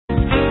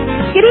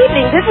Good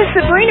evening. This is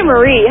Sabrina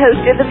Marie,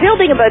 host of the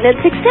Building Abundant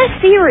Success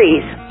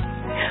Series.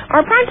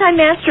 Our primetime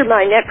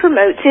mastermind that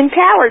promotes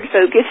empowered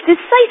focus,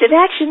 decisive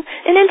action,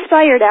 and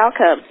inspired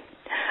outcome.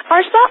 Our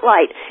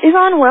spotlight is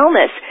on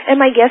wellness, and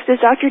my guest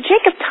is Dr.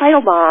 Jacob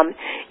Teitelbaum.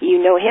 You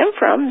know him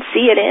from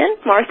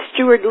CNN, Martha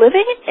Stewart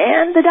Living,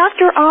 and The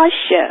Dr. Oz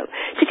Show.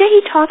 Today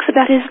he talks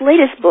about his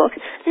latest book,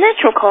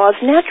 Natural Cause,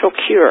 Natural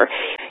Cure.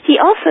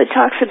 He also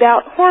talks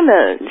about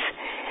hormones,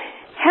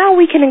 how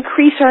we can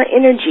increase our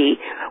energy,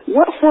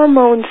 what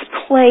hormones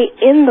play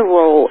in the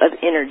role of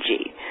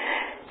energy.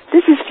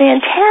 This is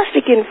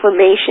fantastic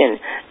information,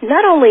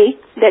 not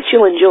only that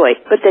you'll enjoy,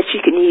 but that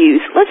you can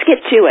use. Let's get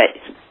to it.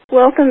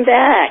 Welcome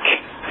back.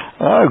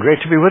 Oh,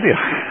 great to be with you.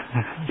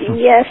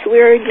 Yes,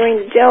 we're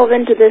going to delve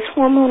into this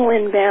hormonal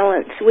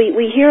imbalance.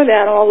 We hear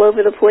that all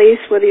over the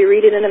place, whether you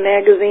read it in a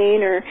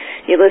magazine or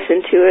you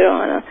listen to it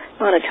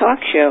on a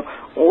talk show.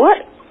 What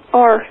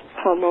are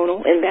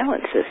hormonal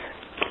imbalances?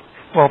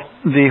 Well,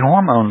 the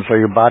hormones are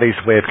your body's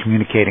way of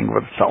communicating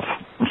with itself.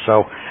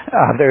 So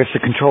there's a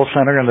control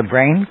center in the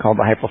brain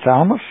called the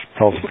hypothalamus. It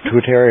tells the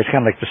pituitary, it's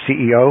kind of like the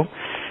CEO,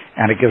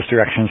 and it gives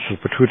directions to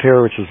the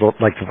pituitary, which is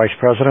like the vice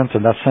president,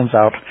 and that sends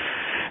out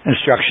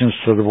instructions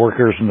to the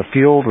workers in the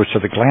field, which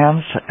are the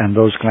glands, and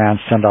those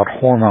glands send out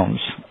hormones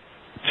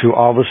to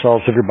all the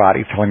cells of your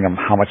body, telling them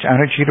how much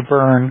energy to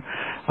burn,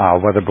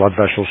 whether blood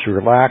vessels should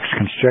relax,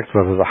 constrict,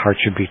 whether the heart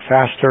should beat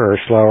faster or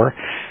slower.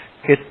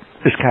 It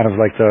is kind of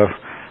like the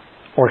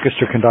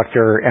orchestra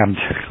conductor, and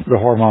the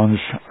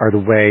hormones are the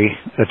way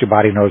that your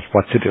body knows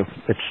what to do.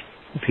 It's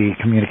the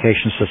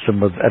communication system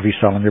with every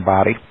cell in your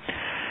body.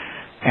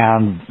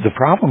 And the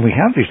problem we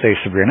have these days,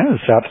 Sabrina,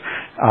 is that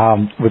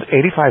with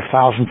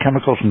 85,000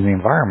 chemicals in the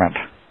environment,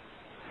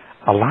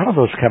 a lot of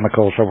those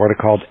chemicals are what are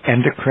called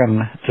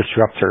endocrine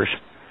disruptors.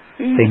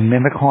 They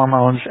mimic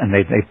hormones, and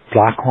they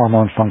block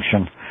hormone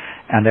function,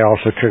 and they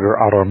also trigger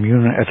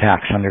autoimmune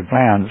attacks on your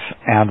glands.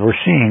 And we're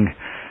seeing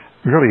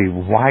really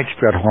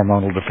widespread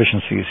hormonal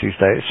deficiencies these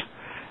days,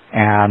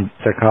 and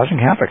they're causing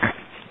havoc.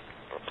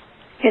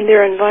 And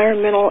they're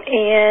environmental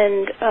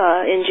and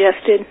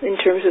ingested in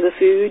terms of the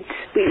foods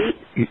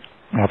we eat?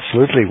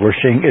 Absolutely. We're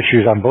seeing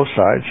issues on both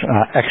sides.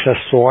 Excess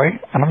soy,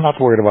 and I'm not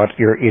worried about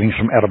you're eating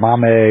some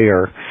edamame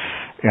or,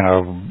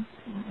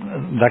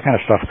 that kind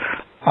of stuff.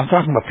 I'm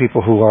talking about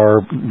people who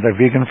they're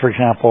vegan, for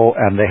example,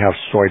 and they have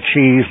soy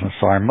cheese and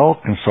soy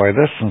milk and soy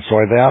this and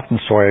soy that and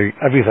soy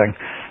everything.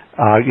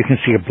 You can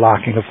see a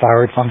blocking of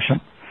thyroid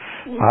function.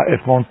 It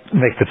won't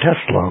make the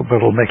test low, but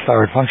it'll make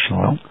thyroid function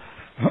low.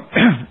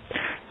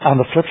 On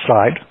the flip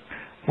side,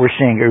 we're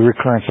seeing a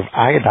recurrence of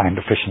iodine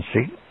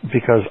deficiency,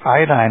 because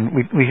iodine,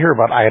 we hear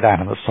about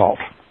iodine in the salt.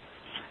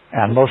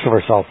 And most of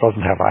our salt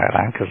doesn't have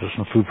iodine because it's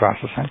in food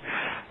processing.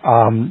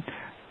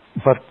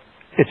 But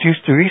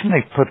the reason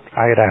they put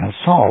iodine in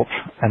salt,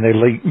 and they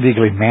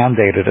legally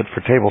mandated it for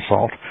table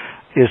salt,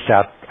 is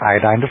that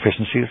iodine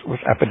deficiency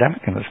was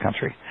epidemic in this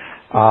country.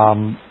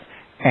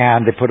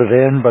 And they put it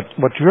in, but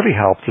what really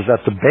helped is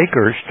that the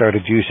bakers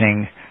started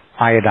using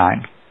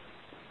iodine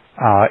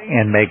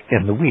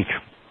in the wheat,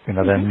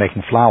 then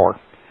making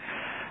flour.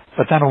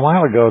 But then a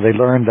while ago they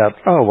learned that,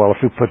 if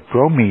we put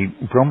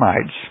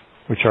bromides,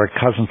 which are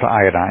cousins to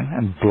iodine,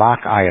 and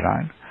block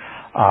iodine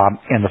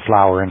in the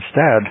flour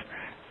instead,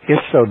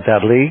 it's so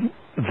deadly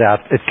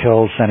that it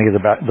kills any of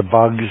the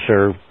bugs,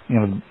 or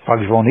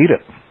bugs won't eat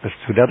it. It's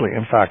too deadly.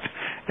 In fact,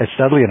 it's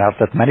deadly enough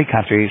that many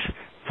countries,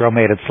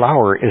 bromated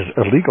flour is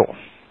illegal.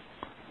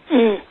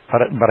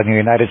 But in the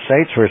United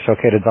States, where it's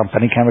okay to dump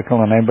any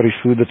chemical in anybody's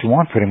food that you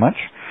want, pretty much,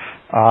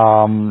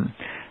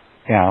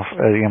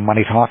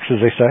 money talks, as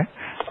they say,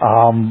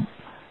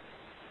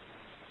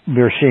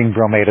 we're seeing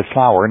bromated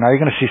flour. Now, you're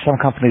going to see some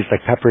companies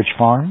like Pepperidge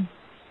Farm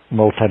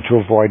will tend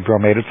to avoid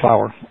bromated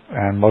flour,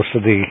 and most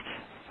of the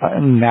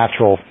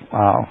natural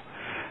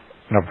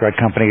bread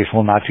companies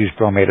will not use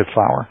bromated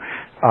flour.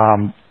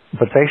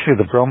 But basically,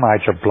 the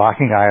bromides are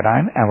blocking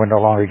iodine, and we're no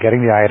longer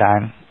getting the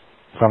iodine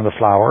from the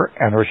flour,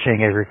 and we're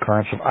seeing a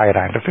recurrence of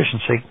iodine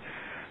deficiency.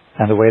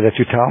 And the way that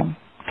you tell,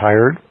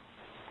 tired,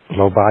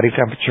 low body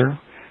temperature,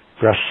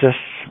 breast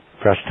cysts,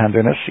 breast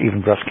tenderness,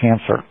 even breast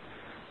cancer.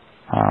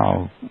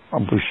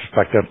 We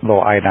suspect that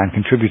low iodine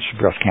contributes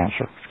to breast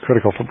cancer. It's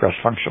critical for breast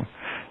function,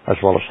 as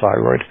well as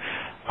thyroid.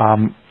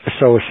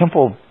 So a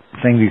simple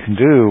thing you can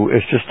do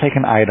is just take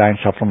an iodine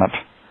supplement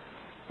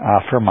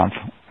for a month.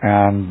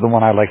 And the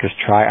one I like is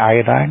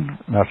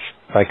Tri-Iodine. That's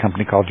by a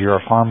company called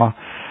Europharma.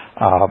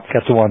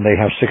 Get the one, they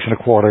have 6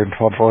 1/4 and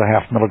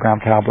 12.5 milligram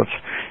tablets.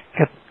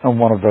 Get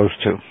one of those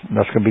two.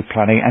 That's going to be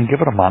plenty. And give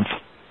it a month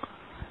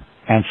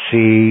and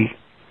see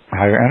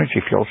how your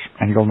energy feels,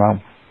 and you'll know.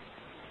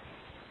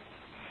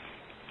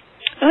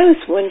 I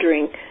was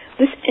wondering,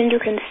 this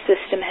endocrine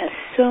system has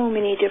so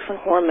many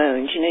different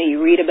hormones.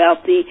 You read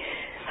about the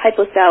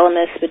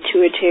hypothalamus,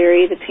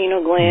 pituitary, the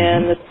pineal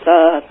gland,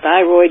 the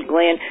thyroid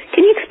gland.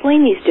 Can you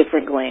explain these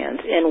different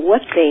glands and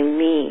what they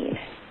mean?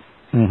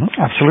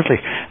 Absolutely,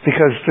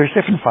 because there's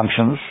different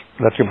functions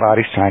that your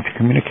body's trying to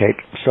communicate.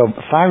 So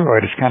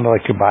thyroid is kind of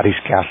like your body's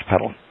gas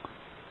pedal.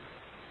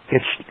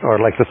 or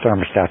like the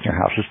thermostat in your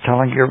house. It's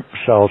telling your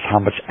cells how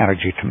much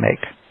energy to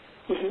make.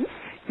 Mm-hmm.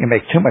 You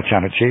make too much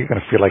energy, you're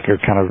going to feel like you're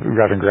kind of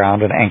running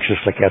around and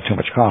anxious like you had too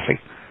much coffee.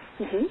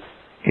 Mm-hmm.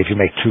 If you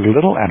make too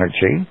little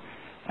energy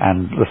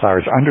and the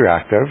thyroid's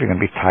underactive, you're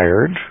going to be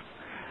tired,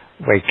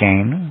 weight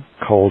gain,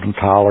 cold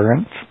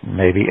intolerant,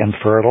 maybe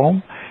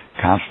infertile,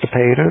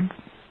 constipated,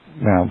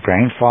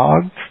 brain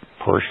fogged,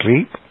 poor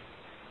sleep.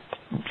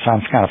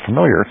 Sounds kind of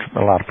familiar to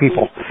a lot of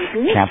people.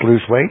 Mm-hmm. Can't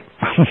lose weight.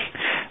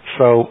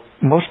 So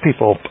most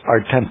people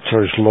tend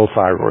towards low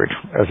thyroid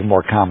as a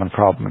more common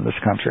problem in this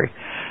country.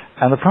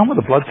 And the problem with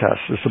the blood test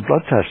is the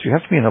blood test, you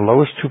have to be in the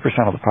lowest 2%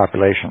 of the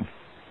population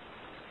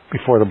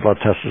before the blood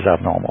test is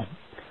abnormal.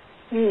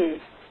 Mm.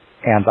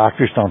 And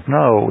doctors don't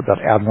know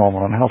that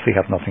abnormal and healthy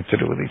have nothing to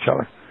do with each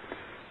other.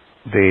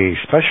 The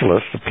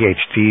specialists, the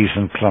PhDs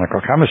in clinical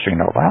chemistry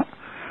know that,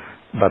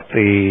 but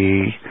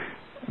the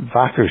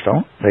doctors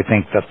don't. They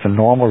think that the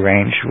normal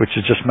range, which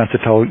is just meant to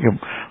tell you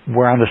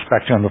where on the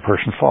spectrum the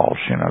person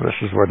falls. This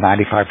is where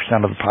 95%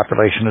 of the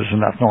population is in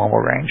that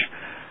normal range.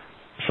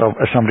 So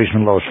if somebody's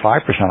in the lowest 5%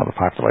 of the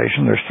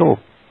population, they're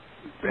still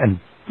in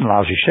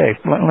lousy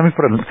shape. Let me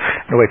put it in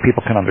a way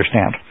people can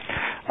understand.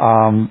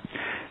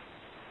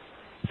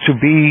 To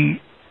be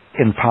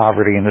in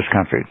poverty in this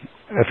country,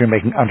 if you're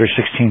making under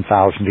 $16,000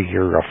 a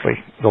year roughly,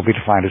 they'll be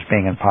defined as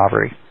being in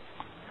poverty.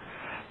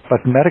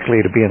 But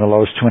medically, to be in the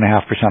lowest 2.5%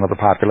 of the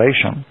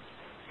population,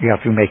 you have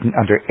to be making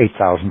under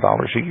 $8,000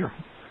 a year.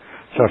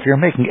 So if you're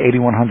making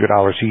 $8,100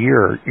 a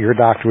year, your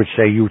doctor would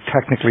say you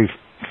technically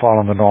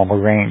fall in the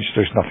normal range.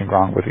 There's nothing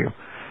wrong with you.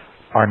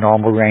 Our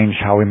normal range,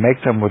 how we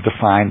make them, would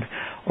define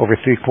over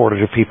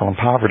 3/4 of people in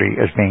poverty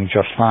as being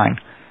just fine.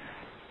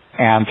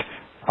 And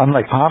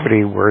unlike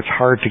poverty, where it's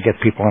hard to get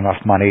people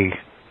enough money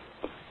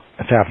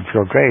to have them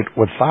feel great,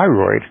 with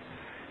thyroid,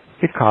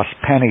 it costs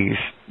pennies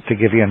to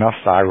give you enough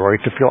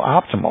thyroid to feel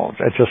optimal.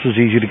 It's just as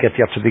easy to get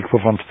you up to the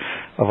equivalent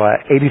of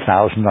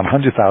 $80,000 and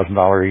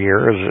 $100,000 a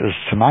year as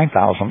to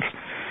 $9,000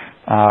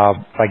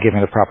 by giving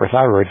the proper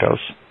thyroid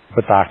dose.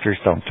 But doctors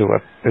don't do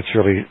it. It's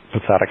really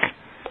pathetic.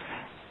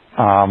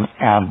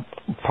 And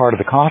part of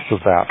the cost of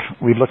that,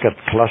 we look at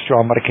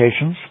cholesterol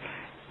medications,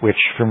 which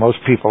for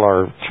most people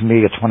are, to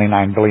me, a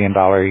 $29 billion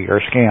a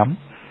year scam.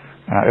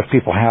 If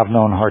people have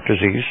known heart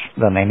disease,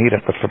 then they need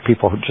it. But for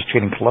people who are just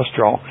treating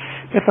cholesterol,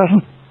 it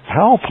doesn't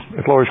help.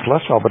 It lowers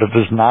cholesterol, but it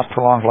does not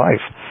prolong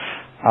life.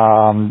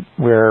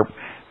 Where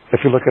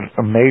if you look at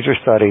a major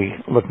study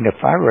looking at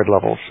thyroid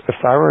levels, if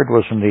thyroid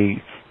was in the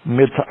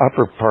mid to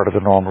upper part of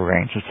the normal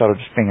range instead of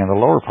just being in the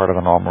lower part of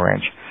the normal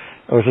range,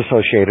 it was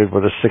associated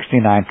with a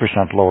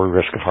 69% lower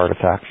risk of heart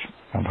attacks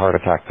and heart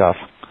attack death.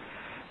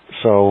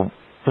 So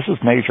this is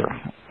major.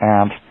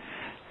 And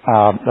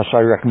that's why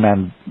I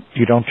recommend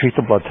you don't treat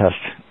the blood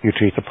test, you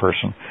treat the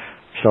person.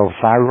 So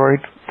thyroid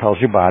tells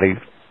your body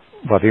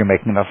whether you're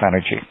making enough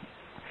energy.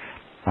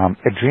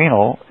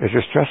 Adrenal is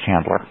your stress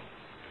handler.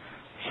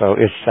 So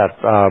it's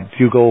that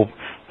bugle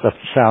that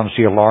sounds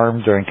the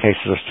alarm during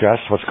cases of stress,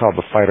 what's called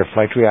the fight or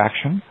flight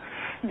reaction.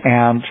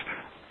 And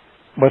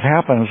what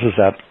happens is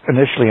that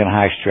initially in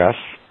high stress,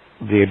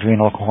 the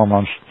adrenal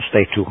hormones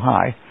stay too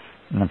high,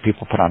 and then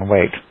people put on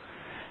weight.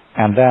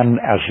 And then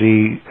as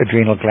the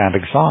adrenal gland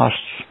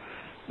exhausts,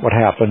 what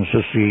happens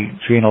is the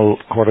adrenal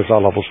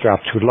cortisol levels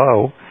drop too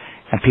low,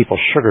 and people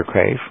sugar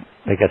crave.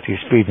 They get these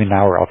feed me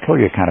now or I'll kill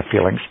you kind of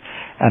feelings.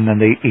 And then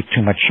they eat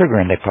too much sugar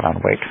and they put on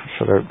weight.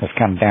 So it's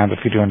kind of damned if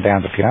you do and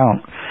damned if you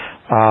don't.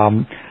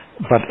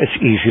 But it's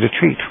easy to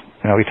treat.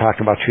 We talked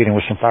about treating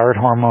with some thyroid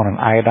hormone and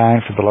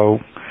iodine for the low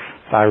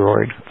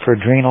thyroid. For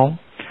adrenal,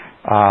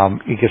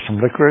 you get some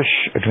licorice,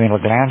 adrenal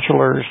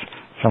glandulars,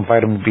 some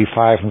vitamin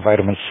B5 and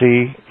vitamin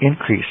C,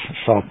 increase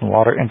salt and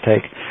water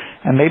intake,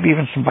 and maybe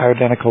even some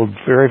bioidentical,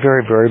 very,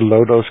 very, very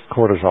low-dose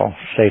cortisol,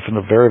 safe in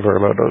the very,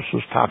 very low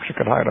doses, toxic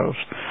at high dose.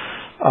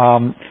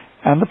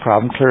 And the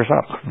problem clears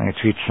up. And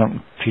you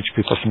teach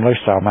people some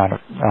lifestyle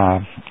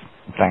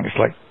things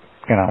like,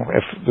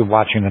 if they're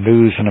watching the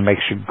news and it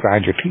makes you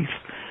grind your teeth,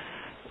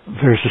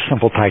 there's a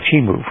simple Tai Chi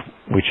move,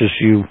 which is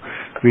you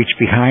reach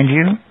behind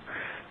you,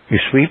 you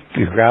sweep,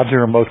 you grab the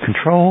remote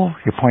control,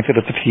 you point it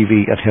at the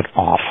TV and hit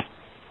off.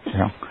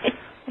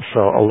 So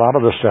a lot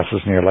of the stresses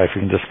in your life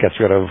you can just get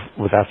rid of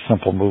with that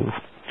simple move.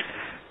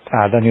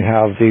 Then you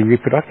have the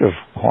reproductive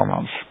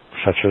hormones,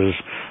 such as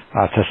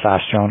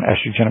testosterone,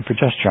 estrogen, and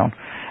progesterone.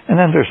 And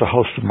then there's a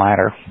host of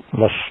minor,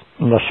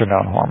 lesser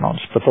known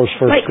hormones. But those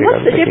first three are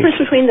what's the difference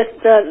between the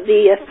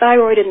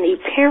thyroid and the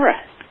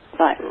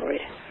parathyroid?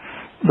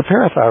 The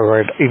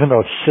parathyroid, even though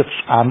it sits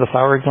on the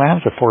thyroid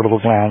glands, the four little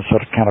glands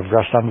that kind of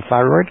rest on the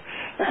thyroid,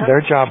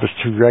 their job is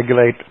to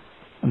regulate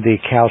the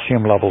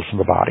calcium levels in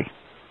the body.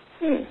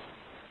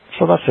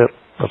 So that's it.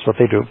 That's what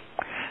they do.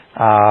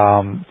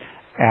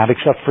 And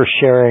except for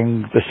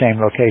sharing the same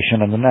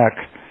location in the neck,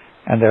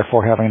 and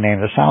therefore having a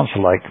name that sounds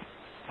alike,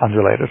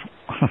 unrelated.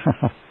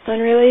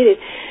 Unrelated.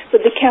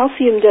 But the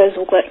calcium does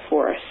what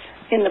for us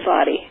in the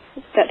body?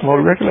 Well,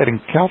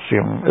 regulating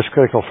calcium is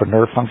critical for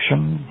nerve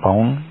function,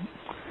 bone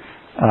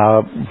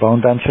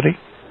density.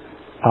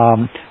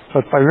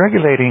 But by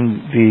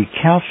regulating the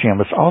calcium,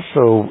 it's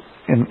also,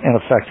 in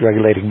effect,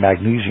 regulating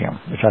magnesium,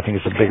 which I think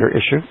is a bigger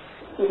issue.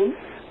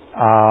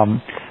 Mm-hmm.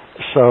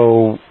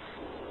 So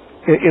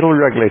it'll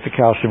regulate the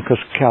calcium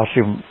because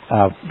calcium,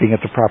 being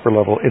at the proper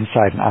level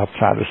inside and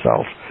outside the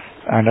cells,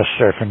 are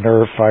necessary for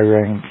nerve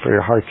firing, for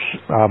your heart's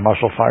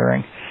muscle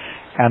firing.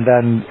 And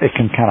then it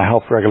can kind of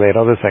help regulate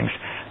other things.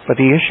 But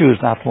the issue is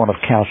not one of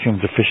calcium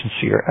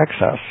deficiency or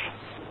excess.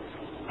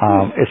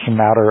 It's a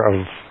matter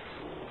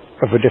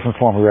of a different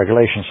form of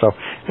regulation. So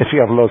if you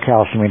have low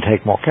calcium and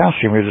take more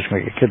calcium, you're just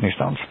going to get kidney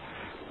stones.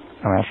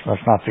 I mean,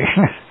 that's not the...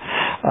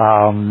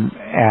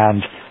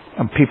 and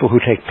people who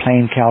take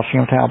plain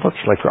calcium tablets,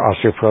 like for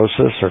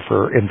osteoporosis or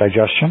for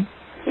indigestion,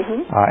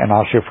 in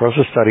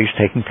osteoporosis studies,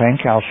 taking plain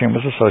calcium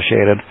is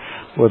associated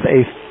with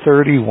a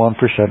 31%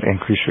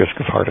 increased risk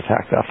of heart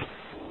attack death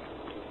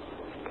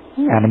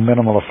and a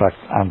minimal effect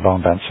on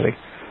bone density.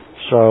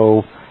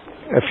 So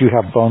if you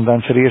have bone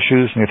density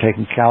issues and you're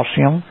taking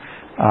calcium,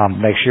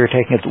 make sure you're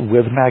taking it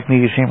with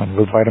magnesium and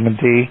with vitamin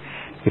D.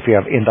 If you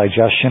have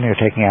indigestion, you're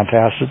taking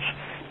antacids,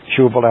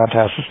 chewable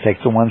antacids,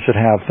 take the ones that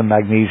have the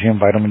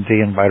magnesium, vitamin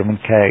D, and vitamin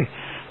K.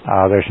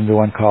 There's a new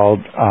one called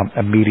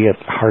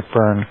immediate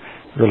heartburn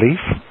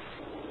relief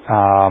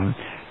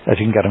that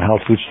you can get in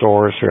health food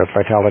stores or at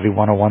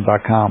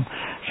vitality101.com.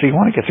 So you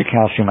want to get your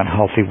calcium in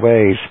healthy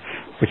ways,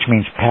 which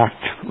means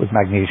packed with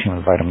magnesium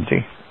and vitamin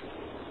D.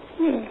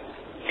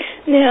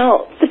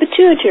 Now, the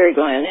pituitary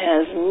gland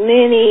has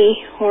many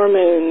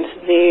hormones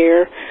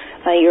there,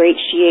 your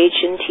HGH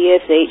and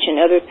TSH and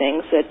other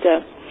things that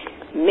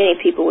many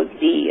people would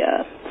be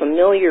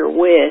familiar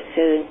with,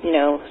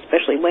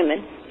 especially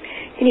women.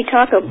 Can you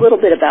talk a little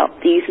bit about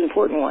these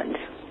important ones?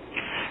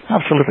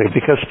 Absolutely,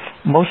 because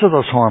most of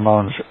those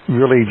hormones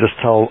really just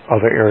tell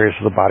other areas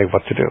of the body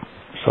what to do.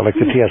 So like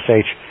the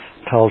TSH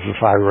tells the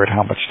thyroid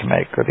how much to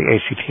make, or the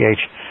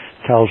ACTH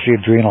tells the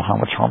adrenal how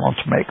much hormone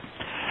to make.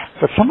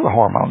 But some of the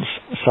hormones,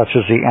 such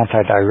as the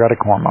antidiuretic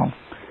hormone,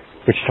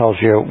 which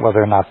tells you whether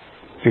or not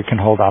you can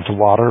hold on to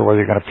water or whether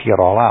you're going to pee it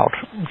all out.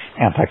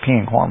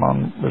 Anti-peeing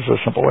hormone is a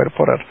simple way to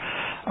put it,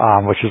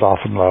 which is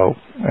often low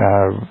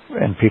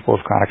in people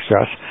with chronic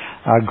stress.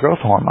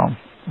 Growth hormone,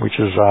 which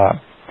is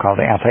called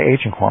the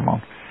anti-aging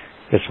hormone.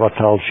 It's what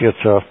tells you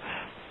to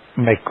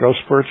make growth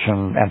spurts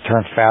and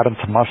turn fat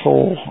into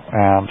muscle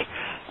and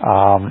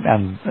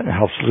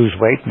helps lose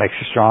weight, makes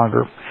you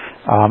stronger.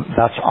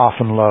 That's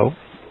often low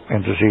in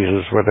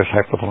diseases where there's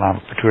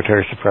hypothalamic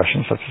pituitary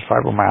suppression, such as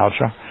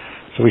fibromyalgia.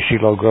 So we see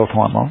low growth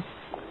hormone.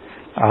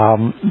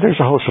 There's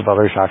a host of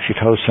others,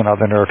 oxytocin,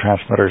 other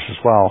neurotransmitters as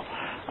well,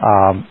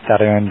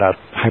 that are in that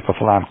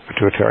hypothalamic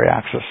pituitary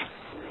axis.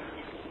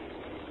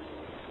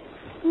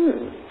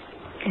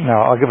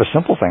 Now, I'll give a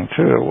simple thing,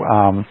 too.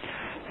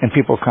 In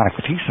people with chronic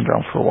fatigue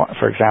syndrome,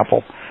 for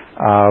example,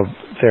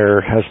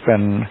 there has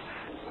been,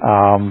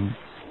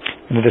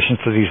 in addition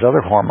to these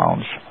other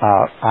hormones,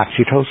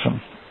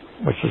 oxytocin,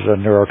 which is a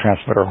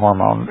neurotransmitter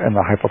hormone in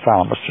the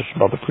hypothalamus, just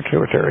above the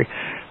pituitary.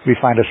 We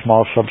find a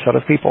small subset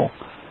of people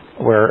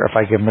where if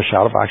I give them a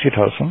shot of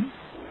oxytocin,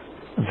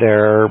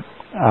 their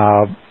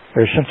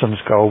symptoms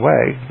go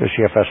away. Their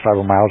CFS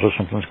fibromyalgia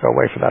symptoms go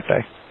away for that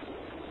day.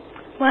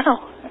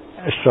 Wow.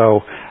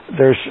 So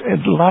there's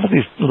a lot of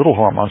these little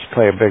hormones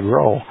play a big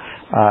role.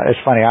 It's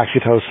funny,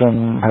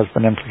 oxytocin has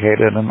been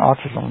implicated in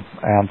autism.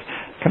 And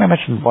can I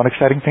mention one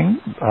exciting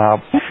thing?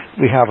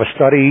 We have a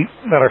study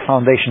that our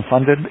foundation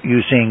funded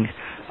using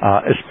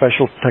a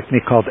special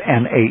technique called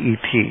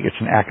NAET. It's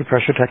an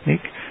acupressure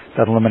technique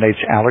that eliminates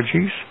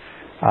allergies.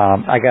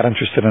 I got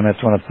interested in it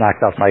when it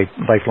knocked out my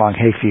lifelong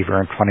hay fever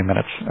in 20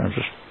 minutes. And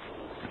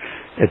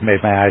it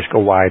made my eyes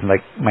go wide, and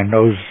like my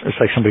nose, it's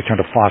like somebody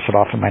turned a faucet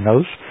off in my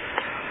nose.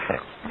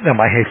 Then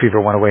my hay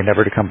fever went away,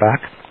 never to come back.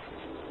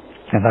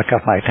 And that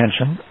got my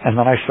attention. And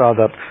then I saw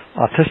that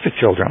autistic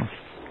children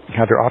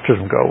had their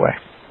autism go away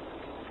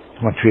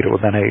when treated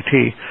with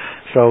NAET.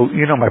 So,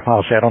 you know my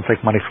policy, I don't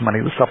take money from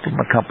any of the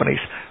supplement companies,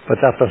 but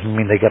that doesn't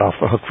mean they get off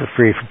the hook for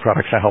free for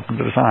products I help them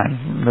to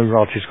design. The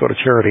royalties go to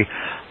charity.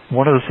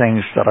 One of the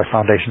things that our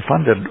foundation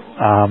funded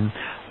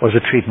was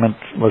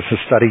a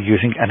study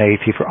using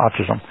NAET for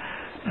autism.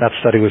 That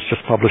study was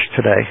just published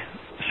today.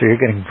 So you're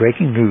getting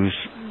breaking news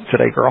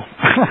today, girl.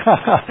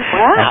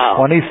 Wow.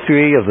 And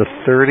 23 of the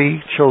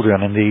 30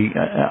 children in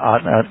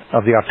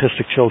of the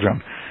autistic children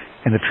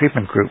in the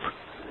treatment group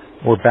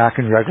were back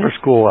in regular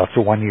school after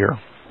 1 year,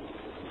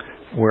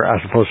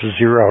 as opposed to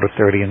 0 out of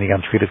 30 in the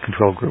untreated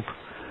control group.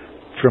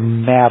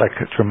 Dramatic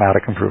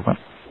improvement.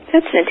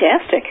 That's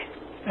fantastic.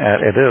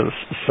 It is.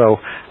 So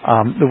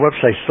the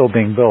website's still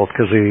being built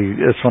because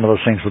it's one of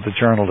those things with the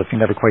journal that you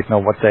never quite know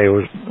what day it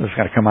was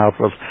going to come out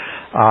with.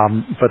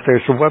 But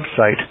there's a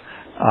website.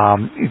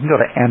 You can go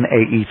to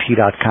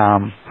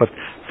naet.com, but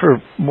for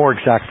more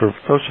exact, for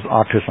those with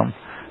autism,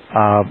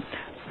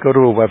 go to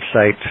a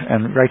website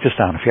and write this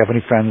down. If you have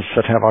any friends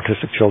that have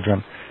autistic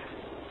children,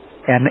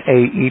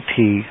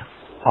 NAET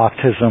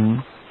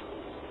Autism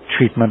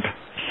Treatment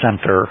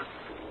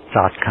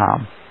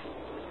Center.com.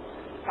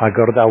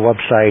 Go to that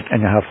website,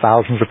 and you'll have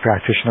thousands of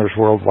practitioners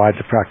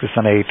worldwide that practice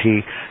on AAT.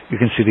 You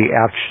can see the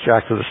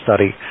abstract of the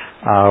study.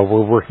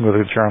 We're working with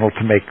a journal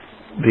to make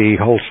the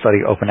whole study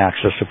open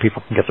access so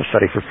people can get the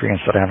study for free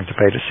instead of having to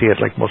pay to see it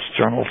like most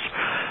journals.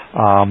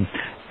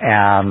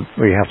 And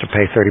we have to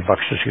pay $30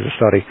 to see the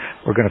study.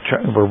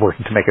 We're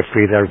working to make it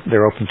free.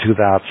 They're open to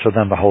that, so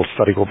then the whole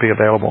study will be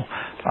available.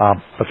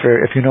 But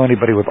if you know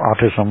anybody with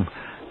autism,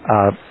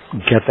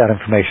 get that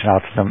information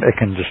out to them. It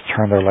can just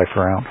turn their life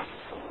around.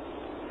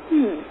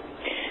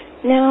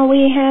 Now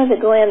we have the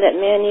gland that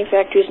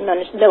manufactures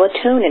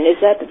melatonin. Is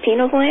that the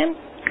pineal gland?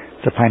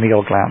 The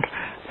pineal gland.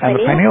 And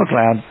the pineal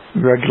gland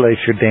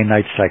regulates your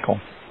day-night cycle.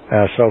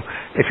 So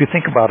if you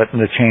think about it in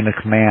the chain of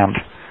command,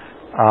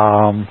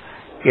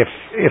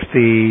 if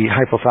the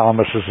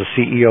hypothalamus is the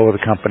CEO of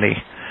the company,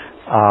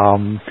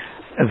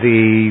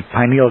 the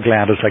pineal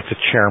gland is like the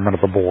chairman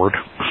of the board.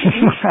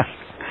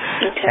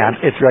 Okay. And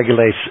it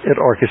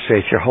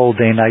orchestrates your whole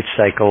day-night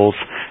cycles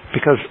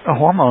because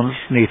hormones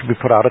need to be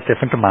put out at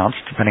different amounts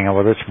depending on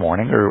whether it's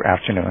morning or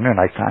afternoon or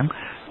nighttime.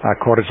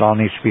 Cortisol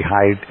needs to be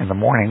high in the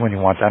morning when you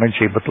want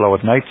energy, but low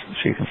at night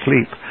so you can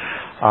sleep.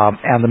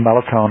 And the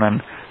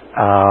melatonin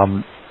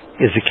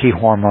is a key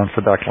hormone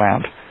for that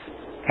gland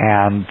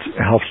and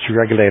helps to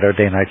regulate our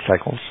day-night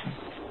cycles.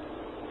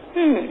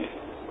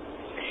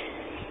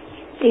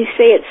 You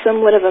say it's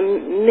somewhat of a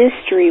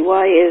mystery.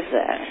 Why is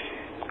that?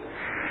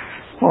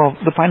 Well,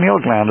 the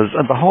pineal gland is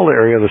the whole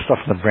area of the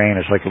stuff in the brain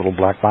is like a little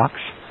black box.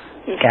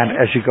 Okay. And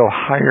as you go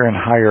higher and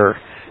higher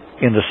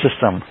in the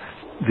system,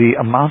 the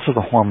amounts of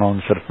the hormones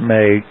that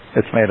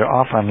it's made are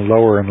often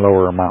lower and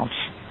lower amounts,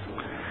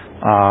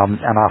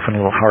 and often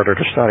a little harder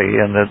to study.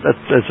 And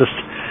it's just,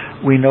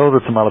 we know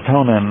that the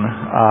melatonin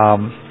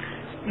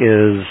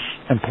is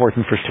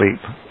important for sleep.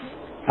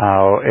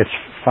 It's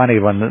funny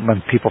when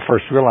people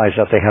first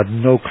realized that they had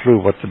no clue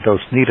what the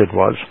dose needed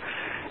was.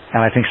 And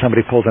I think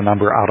somebody pulled a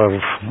number out of,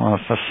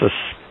 let's just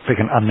pick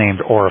an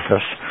unnamed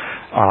orifice,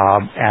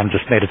 and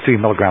just made it 3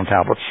 milligram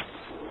tablets.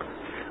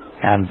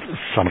 And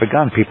some of the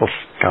gun people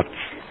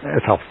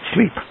it helped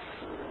sleep.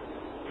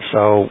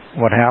 So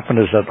what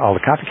happened is that all the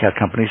copycat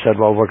companies said,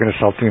 well, we're going to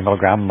sell 3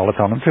 milligram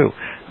melatonin too.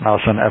 And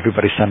all of a sudden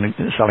everybody's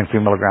selling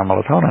 3 milligram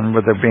melatonin,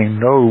 with there being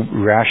no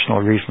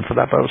rational reason for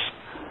that dose.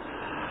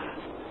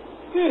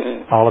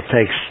 All it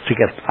takes to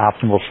get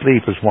optimal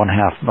sleep is 3/10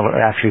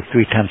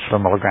 of a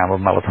milligram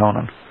of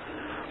melatonin.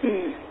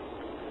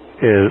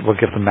 It will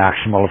give the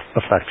maximal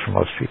effect for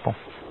most people.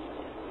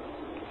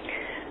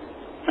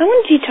 I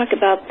wanted you to talk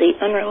about the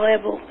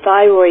unreliable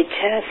thyroid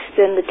test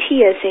and the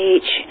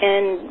TSH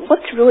and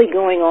what's really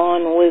going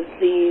on with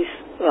these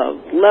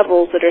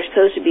levels that are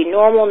supposed to be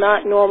normal,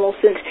 not normal,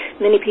 since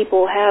many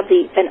people have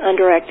an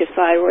underactive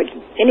thyroid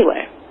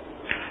anyway.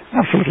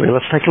 Absolutely.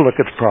 Let's take a look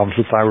at the problems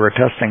with thyroid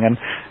testing and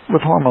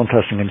with hormone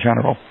testing in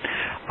general.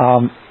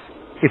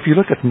 If you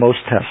look at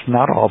most tests,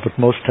 not all, but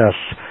most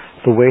tests,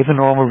 the way the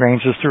normal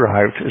range is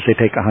derived is they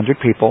take 100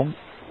 people,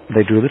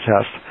 they do the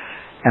test,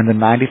 and the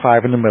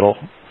 95% in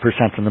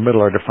the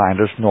middle are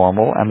defined as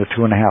normal, and the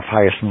 2.5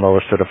 highest and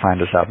lowest are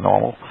defined as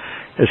abnormal.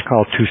 It's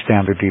called 2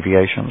 standard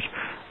deviations.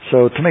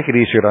 So to make it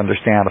easier to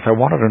understand, if I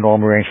wanted a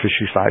normal range for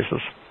shoe sizes,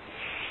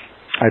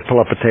 I'd pull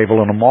up a table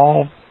in a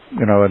mall,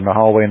 in the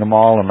hallway in the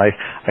mall, and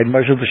I'd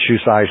measure the shoe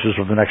sizes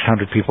of the next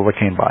 100 people that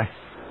came by.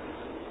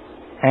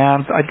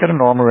 And I'd get a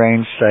normal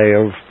range, say,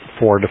 of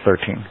 4 to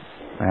 13.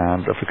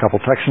 And if a couple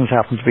Texans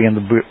happen to be in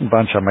the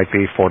bunch, I might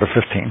be 4 to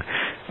 15.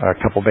 A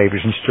couple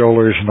babies in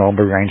strollers,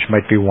 normal range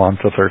might be 1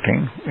 to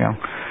 13.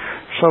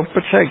 So,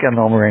 but say again,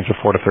 normal range of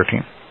 4 to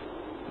 13.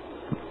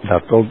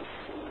 That will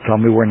tell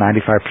me where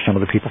 95%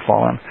 of the people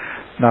fall in.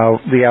 Now,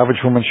 the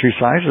average woman's shoe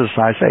size is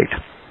size 8.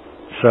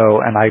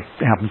 So, and I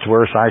happen to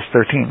wear a size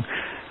 13.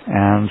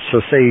 And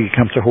so say you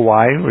come to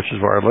Hawaii, which is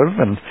where I live,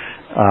 and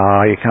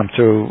you come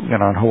to, in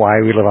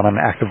Hawaii we live on an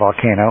active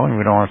volcano and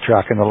we don't want to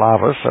track in the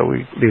lava, so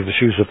we leave the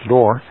shoes at the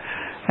door.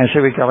 And say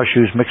we got our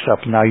shoes mixed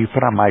up, and now you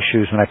put on my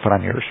shoes and I put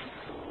on yours.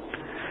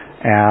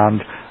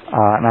 And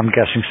I'm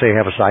guessing, say you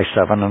have a size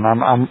 7, and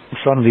I'm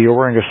suddenly you're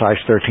wearing a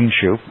size 13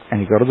 shoe, and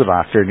you go to the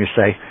doctor and you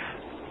say,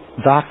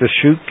 Doc, this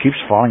shoe keeps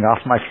falling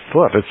off my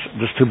foot. It's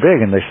just too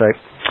big. And they say,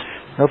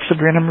 nope,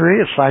 Sabrina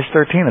Marie, it's size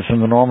 13. It's in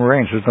the normal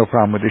range. There's no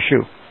problem with your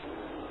shoe.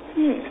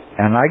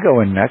 And I go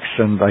in next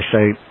and I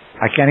say,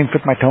 I can't even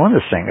fit my toe in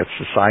this thing. It's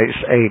a size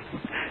 8.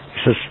 He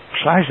says,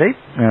 size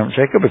 8?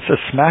 Jacob, it's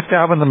just smack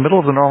dab in the middle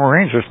of the normal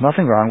range. There's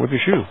nothing wrong with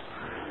your shoe.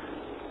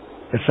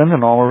 It's in the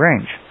normal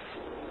range.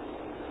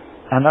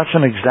 And that's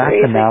an exact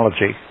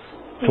analogy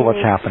to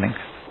what's happening.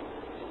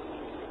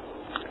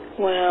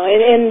 Wow,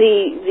 and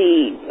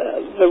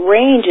the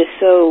range is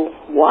so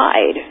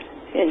wide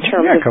in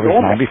terms of it covers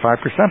normal.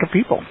 95% of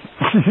people.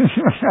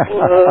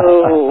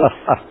 Whoa.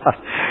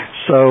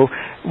 So,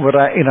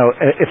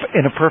 if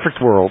in a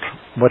perfect world,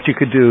 what you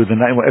could do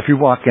if you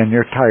walk in,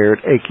 you're tired,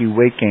 achy,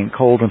 waking,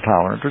 cold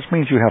intolerant, which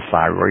means you have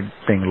thyroid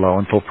being low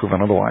until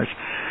proven otherwise,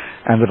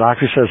 and the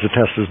doctor says the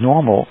test is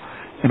normal.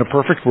 In a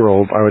perfect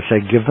world, I would say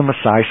give them a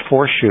size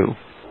 4 shoe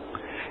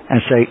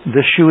and say,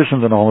 this shoe is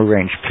in the normal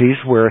range. Please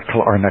wear it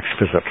till our next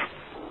visit.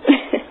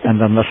 and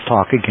then let's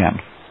talk again.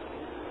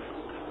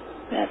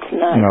 That's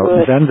not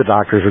good. Then the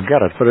doctors would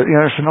get it. But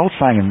it's an old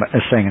saying in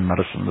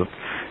medicine that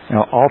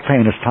all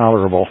pain is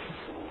tolerable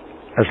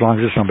as long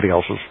as it's somebody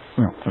else's.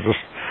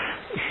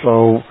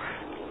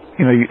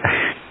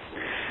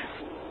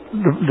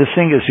 The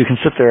thing is, you can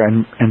sit there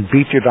and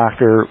beat your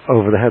doctor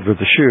over the head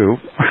with the shoe,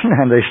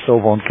 and they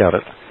still won't get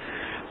it.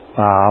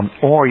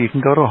 Or you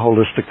can go to a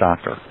holistic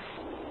doctor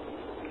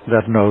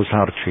that knows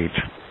how to treat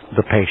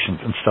the patient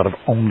instead of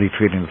only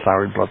treating the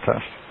thyroid blood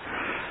test.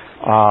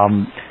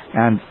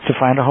 And to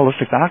find a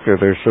holistic doctor,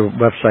 there's a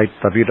website,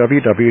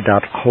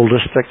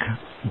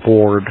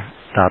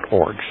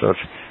 www.holisticboard.org. So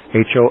it's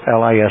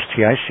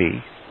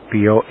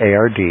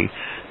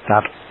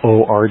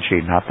HOLISTICBOARD.org,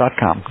 not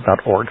 .com,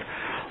 .org.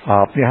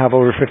 You have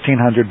over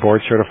 1,500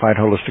 board-certified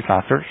holistic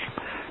doctors.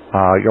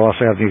 You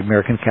also have the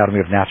American Academy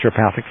of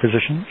Naturopathic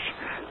Physicians.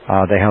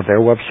 They have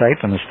their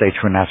website in the states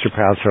where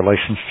naturopaths are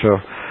licensed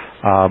to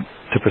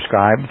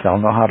prescribe. They'll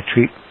know how to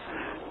treat.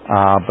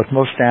 But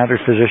most standard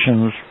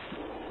physicians,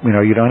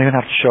 you don't even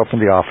have to show up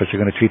in the office. You're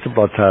going to treat the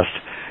blood test,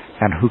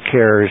 and who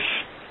cares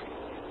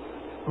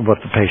what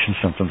the patient's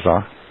symptoms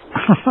are?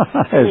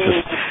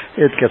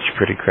 It gets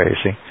pretty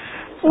crazy.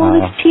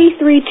 Well, this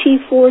T3,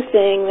 T4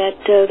 thing that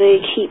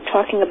they keep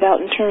talking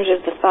about in terms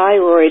of the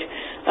thyroid,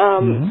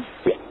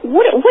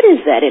 what is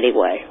that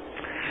anyway?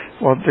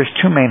 Well, there's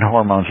two main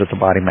hormones that the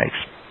body makes,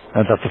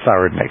 that the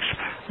thyroid makes.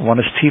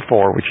 One is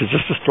T4, which is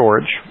just a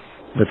storage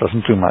that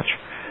doesn't do much.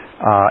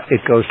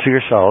 It goes to your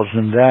cells,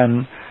 and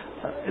then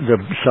the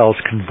cells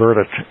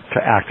convert it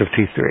to active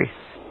T3,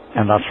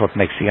 and that's what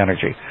makes the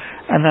energy.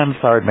 And then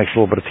the thyroid makes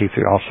a little bit of T3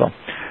 also.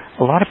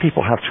 A lot of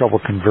people have trouble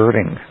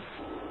converting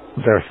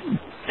their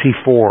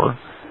T4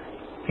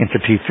 into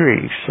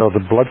T3, so the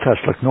blood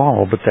tests look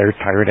normal, but they're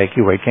tired,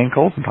 achy, weight gain,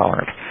 cold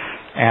intolerant.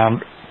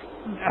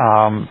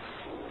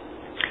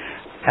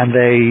 And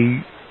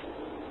they,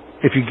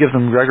 if you give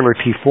them regular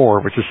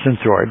T4, which is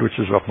Synthroid, which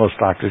is what most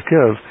doctors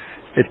give,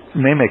 it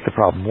may make the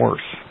problem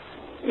worse,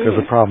 because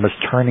the problem is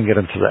turning it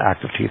into the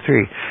active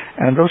T3.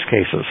 And in those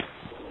cases,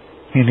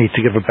 you need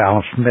to give a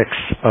balanced mix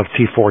of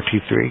T4,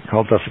 T3,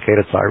 called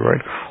desiccated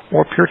thyroid,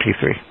 or pure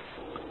T3.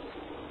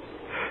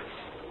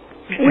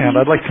 And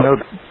I'd like to note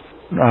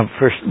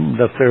first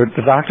that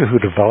the doctor who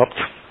developed,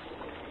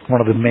 one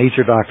of the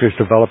major doctors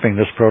developing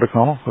this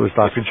protocol, who was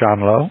Dr.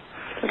 John Lowe,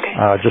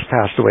 just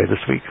passed away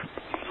this week.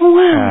 Oh,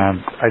 wow.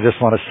 And I just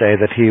want to say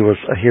that he was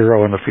a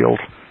hero in the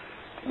field.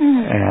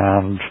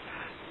 And,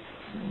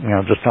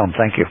 just tell him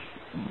thank you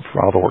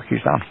for all the work he's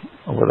done,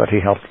 with that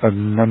he helped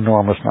an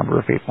enormous number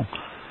of people.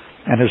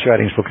 And his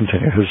writings will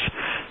continue. His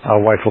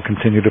wife will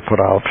continue to put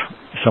out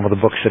some of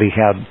the books that he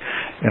had.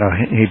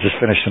 He just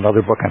finished another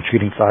book on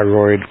treating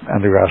thyroid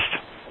and the rest.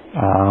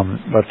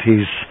 But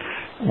he's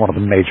one of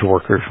the major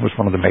workers in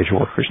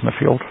the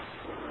field.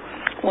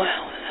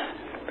 Wow.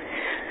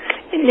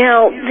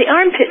 Now, the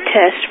armpit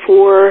test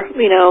for,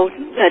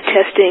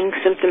 testing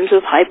symptoms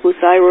of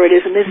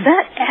hypothyroidism, is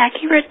that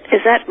accurate?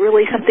 Is that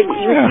really something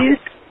that you would use?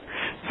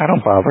 I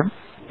don't bother,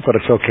 but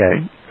it's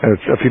okay.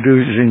 If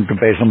you're using the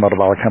basal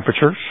metabolic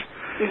temperatures,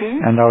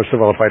 and that was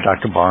developed by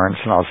Dr. Barnes,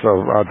 and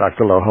also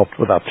Dr. Lowe helped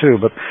with that too.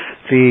 But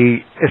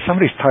if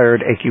somebody's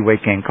tired, achy,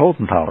 weight gain,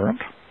 cold intolerant,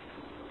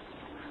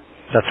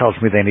 that tells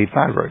me they need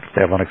thyroid. If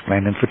they have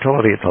unexplained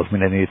infertility, it tells me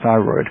they need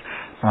thyroid.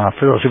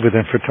 For those with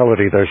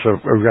infertility, there's a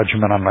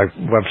regimen on my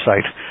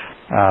website.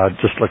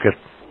 Just look at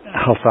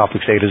Health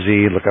Topics A to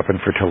Z, look up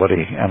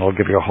infertility, and it'll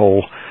give you a whole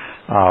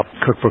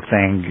cookbook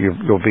thing.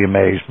 You'll be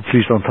amazed.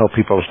 Please don't tell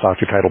people it's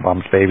Dr.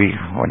 Teitelbaum's baby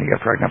when you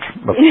get pregnant.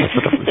 But that's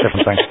a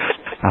different thing.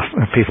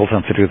 People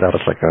tend to do that.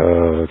 It's like,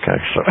 okay.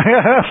 So.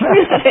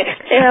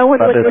 I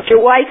wonder what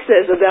your wife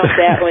says about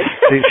that one.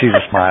 She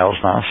just smiles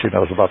now. She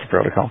knows about the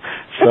protocol.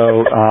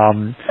 So,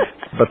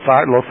 but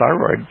low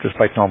thyroid,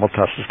 despite normal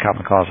tests, is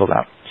common cause of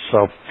that.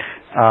 So,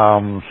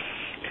 I'm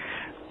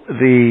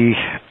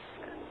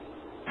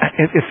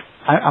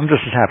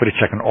just as happy to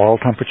check an oral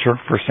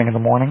temperature first thing in the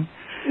morning,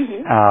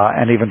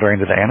 and even during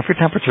the day. And if your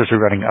temperatures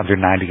are running under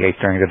 98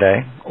 during the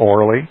day,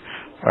 orally,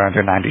 or under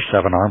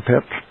 97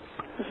 armpit,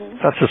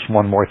 that's just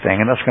one more thing,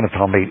 and that's going to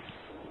tell me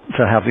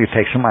to have you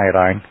take some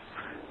iodine.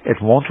 It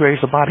won't raise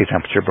the body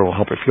temperature, but it will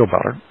help it feel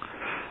better.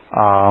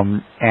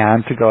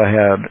 And to go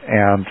ahead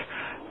and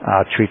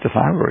treat the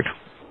thyroid,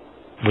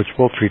 which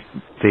will raise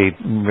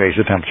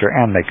the temperature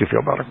and make you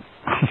feel better.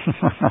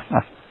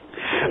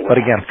 But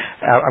again,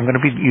 I'm going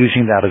to be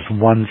using that as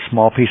one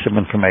small piece of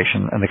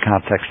information in the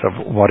context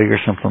of what are your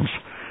symptoms,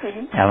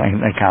 and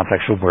in the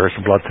context of where's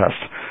the blood test.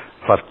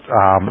 But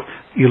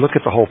you look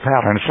at the whole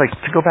pattern. It's like,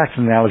 to go back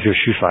to the analogy of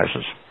shoe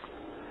sizes.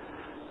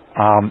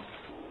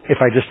 If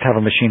I just have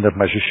a machine that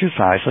measures shoe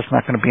size, that's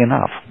not going to be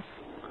enough.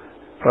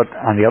 But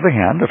on the other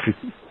hand, if it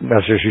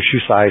measures your shoe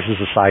size as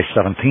a size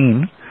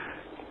 17,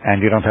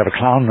 and you don't have a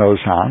clown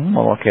nose on,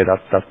 well, okay,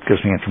 that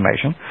gives me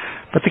information.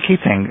 But the key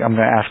thing, I'm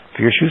going to ask,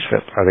 do your shoes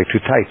fit? Are they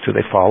too tight? Do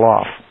they fall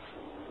off?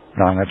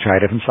 Now I'm going to try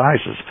different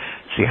sizes.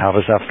 See, how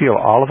does that feel?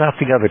 All of that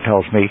together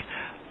tells me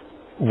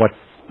what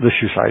the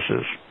shoe size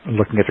is.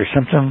 looking at your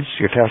symptoms,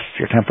 your tests,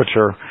 your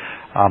temperature,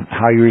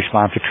 how you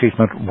respond to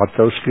treatment, what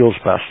dose feels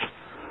best.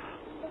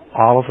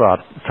 All of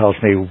that tells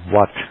me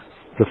what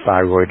the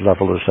thyroid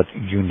level is that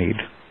you need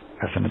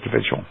as an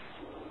individual.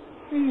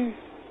 Mm-hmm.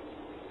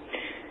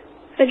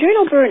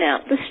 Adrenal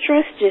burnout, the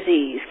stress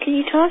disease. Can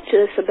you talk to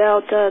us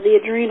about the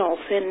adrenals?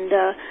 And,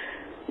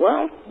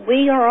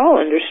 we are all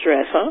under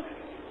stress, huh?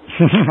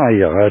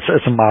 Yeah,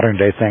 it's a modern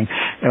day thing.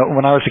 You know,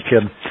 when I was a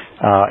kid,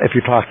 if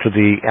you talk to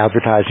the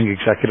advertising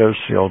executives,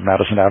 the old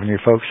Madison Avenue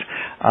folks,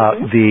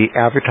 the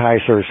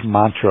advertiser's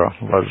mantra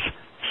was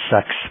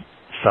sex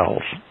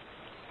sells.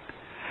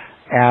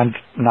 And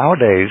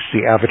nowadays,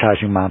 the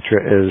advertising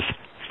mantra is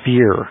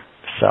fear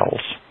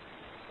sells.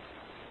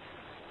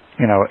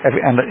 You know,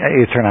 and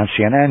you turn on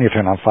CNN, you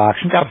turn on Fox,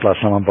 and God bless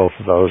them on both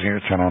of those.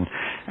 You turn on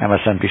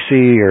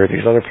MSNBC or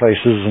these other places,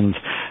 and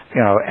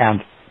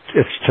and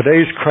it's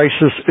today's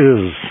crisis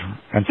is,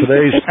 and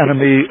today's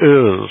enemy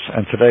is,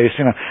 and today's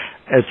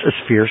it's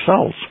fear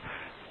sells,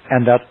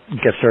 and that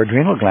gets their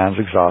adrenal glands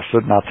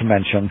exhausted. Not to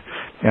mention,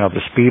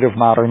 the speed of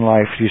modern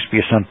life. Used to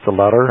be sent the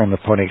letter, and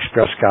the Pony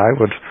Express guy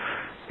would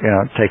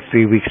take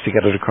 3 weeks to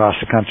get it across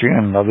the country,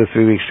 and another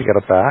 3 weeks to get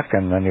it back,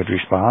 and then you'd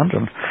respond.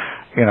 And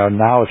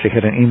now if you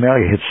hit an email,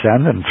 you hit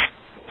send, and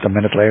a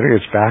minute later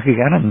it's back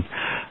again. And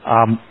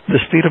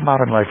the speed of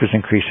modern life is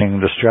increasing.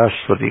 The stress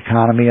with the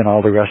economy and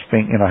all the rest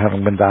being,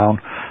 having been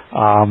down,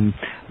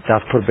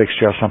 that's put a big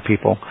stress on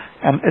people,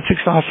 and it's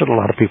exhausted a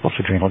lot of people's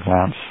adrenal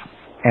glands.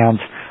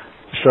 And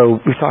so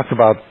we talked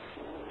about,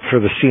 for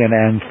the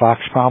CNN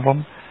Fox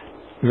problem,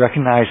 we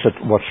recognize that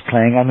what's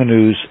playing on the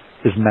news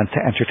is meant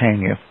to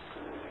entertain you.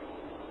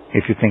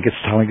 If you think it's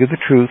telling you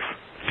the truth,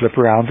 flip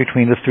around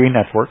between the three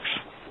networks,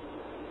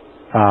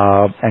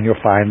 and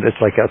you'll find it's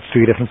like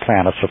three different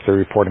planets if they're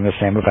reporting the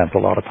same event a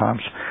lot of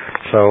times.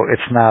 So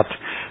it's not,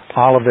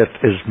 all of it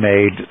is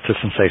made to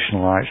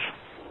sensationalize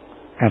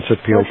and to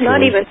appeal to. It's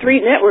not even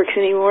three networks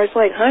anymore. It's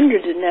like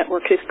hundreds of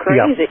networks. It's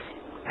crazy.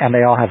 Yeah. And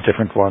they all have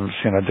different ones,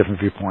 different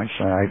viewpoints.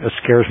 It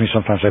scares me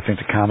sometimes. I think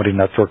the Comedy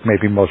Network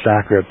may be most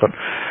accurate, but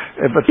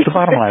the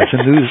bottom line is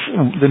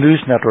the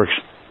news networks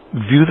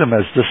view them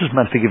as this is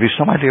meant to give you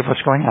some idea of what's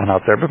going on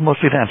out there, but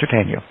mostly to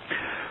entertain you.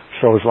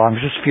 So as long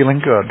as it's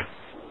feeling good,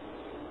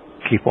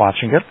 keep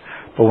watching it.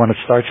 But when it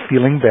starts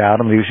feeling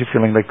bad and leaves you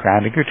feeling like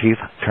grinding your teeth,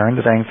 turn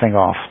the dang thing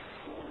off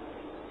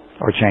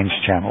or change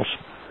channels.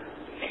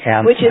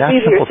 And which is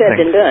easier said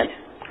than done.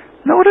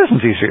 No, it isn't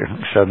easier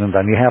said than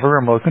done. You have a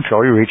remote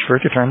control, you reach for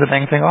it, you turn the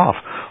dang thing off,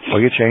 or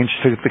you change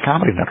to the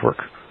Comedy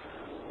Network,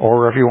 or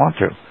wherever you want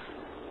to.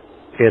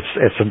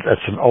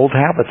 It's an old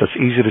habit that's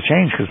easy to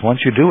change, because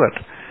once you do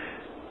it,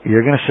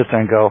 you're going to sit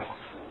there and go,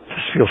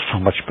 this feels so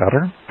much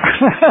better.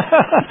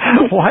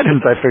 Why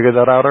didn't I figure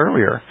that out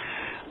earlier?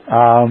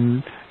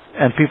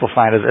 And people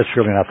find it's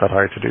really not that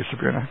hard to do,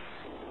 Sabrina.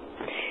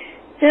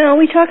 Now,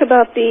 we talk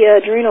about the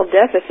adrenal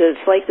deficits,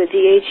 like the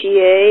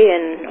DHEA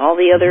and all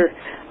the other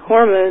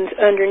hormones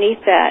underneath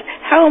that.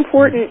 How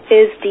important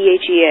is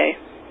DHEA?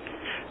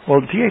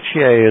 Well,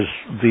 DHEA is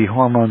the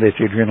hormone that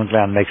the adrenal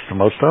gland makes the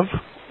most of,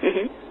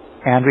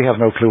 and we have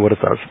no clue what it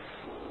does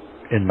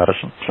in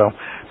medicine.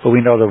 But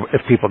we know that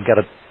if people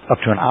get it up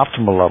to an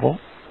optimal level,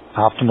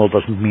 optimal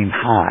doesn't mean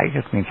high,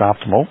 it means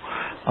optimal,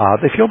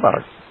 they feel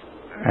better,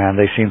 and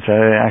they seem to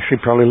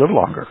actually probably live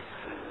longer.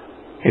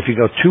 If you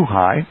go too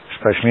high,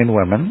 especially in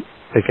women,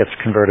 it gets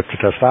converted to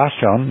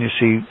testosterone, and you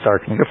see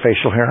darkening of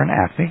facial hair and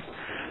acne.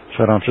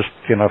 So don't just,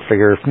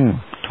 figure,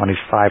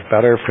 25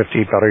 better,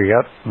 50 better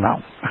yet.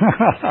 No.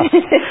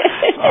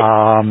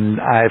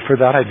 For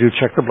that, I do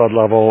check the blood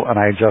level, and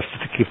I adjust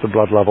it to keep the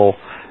blood level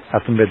at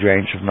the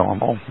mid-range of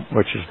normal,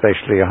 which is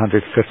basically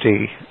 150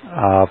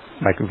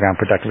 microgram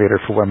per deciliter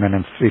for women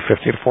and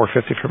 350 to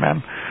 450 for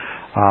men.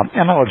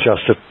 And I'll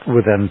adjust it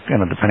within,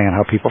 depending on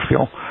how people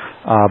feel.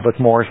 But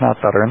more is not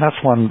better. And that's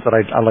one that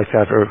I like to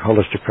have a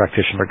holistic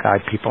practitioner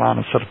guide people on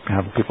instead of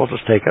having people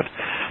just take it.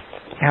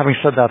 Having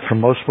said that, for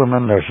most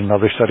women, there's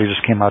another study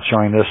just came out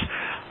showing this,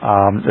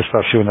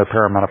 especially when they're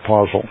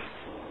perimenopausal.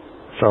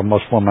 So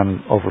most women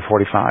over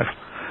 45.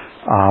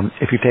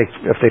 If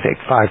they take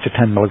 5 to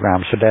 10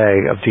 milligrams a day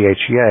of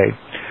DHEA,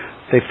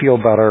 they feel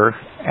better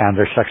and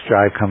their sex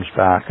drive comes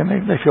back and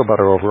they feel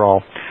better overall.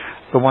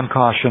 The one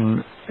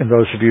caution in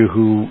those of you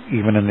who,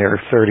 even in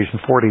their 30s and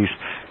 40s,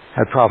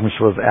 had problems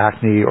with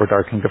acne or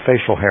darkening of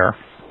facial hair,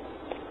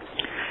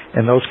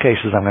 in those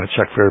cases I'm going to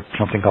check for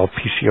something called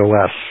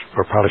PCOS,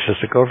 or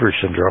polycystic ovary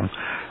syndrome,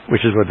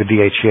 which is where the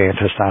DHEA and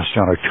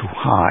testosterone are too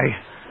high.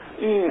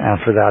 And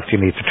for that, you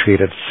need to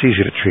treat it. It's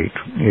easy to treat.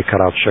 You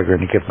cut out sugar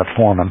and you give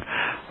metformin,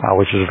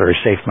 which is a very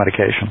safe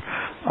medication.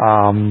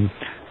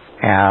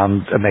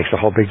 And it makes a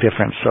whole big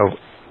difference. So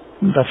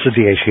that's the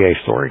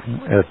DHEA story.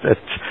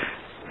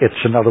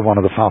 It's another one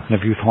of the fountain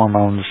of youth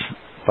hormones,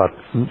 but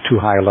too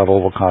high a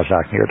level will cause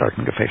acne or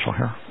darkening of facial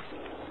hair.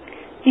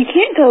 You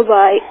can't go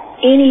by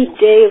any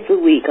day of the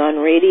week on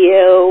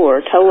radio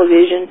or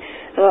television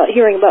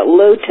hearing about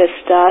low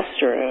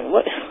testosterone.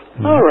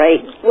 All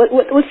right.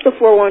 What's the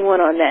 411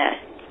 on that?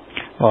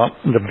 Well,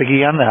 the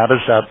biggie on that is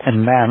that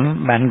in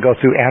men go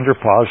through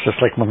andropause just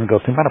like women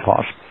go through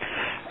menopause.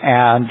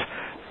 And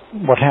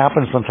what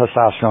happens when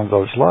testosterone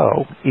goes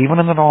low, even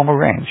in the normal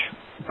range,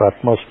 but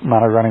most men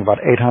are running about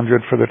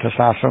 800 for their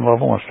testosterone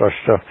level, and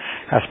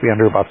has to be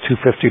under about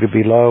 250 to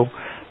be low.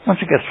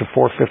 Once it gets to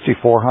 450,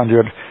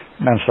 400,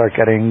 men start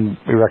getting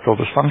erectile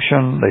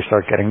dysfunction, they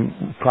start getting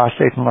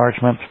prostate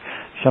enlargement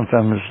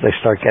symptoms, they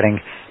start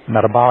getting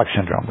metabolic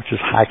syndrome, which is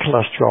high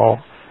cholesterol,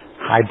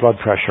 high blood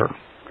pressure,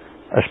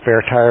 a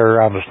spare tire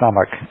around the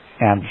stomach,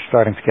 and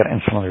starting to get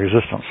insulin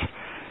resistance.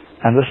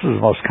 And this is the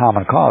most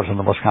common cause, and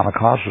the most common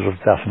causes of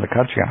death in the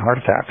country and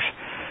heart attacks.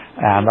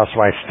 And that's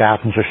why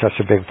statins are such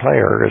a big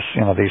player, is,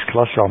 these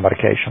cholesterol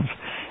medications.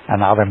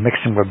 And now they're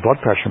mixing with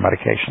blood pressure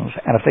medications.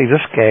 And if they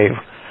just gave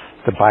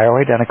the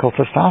bioidentical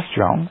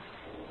testosterone,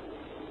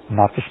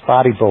 not this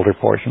bodybuilder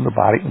portion, the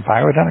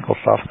bioidentical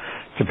stuff,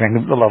 to bring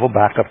the level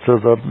back up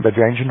to the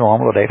range of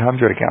normal at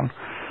 800 again,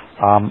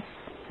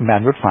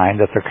 men would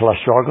find that their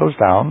cholesterol goes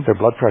down, their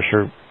blood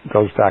pressure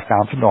goes back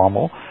down to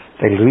normal,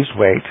 they lose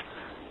weight,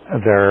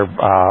 their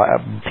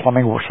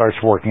plumbing starts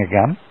working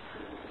again,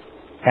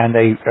 and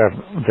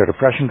their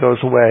depression goes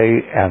away,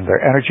 and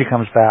their energy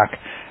comes back,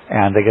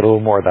 and they get a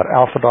little more of that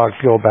alpha dog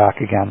fuel back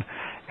again.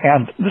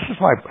 And this is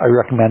why I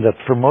recommend that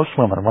for most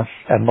women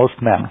and most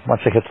men,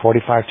 once they hit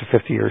 45 to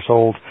 50 years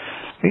old,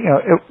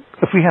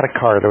 if we had a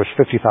car that was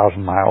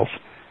 50,000 miles,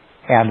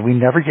 and we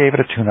never gave it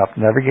a tune-up,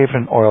 never gave it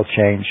an oil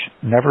change,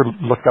 never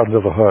looked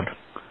under the hood,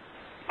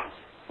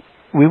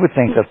 we would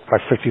think that by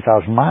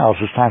 50,000 miles,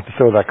 it's time to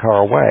throw that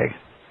car away.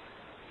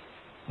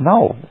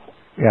 No.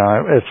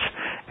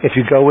 If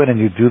you go in and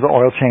you do the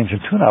oil change and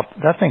tune-up,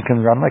 that thing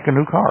can run like a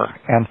new car.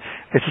 And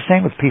it's the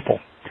same with people.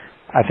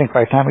 I think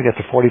by the time we get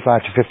to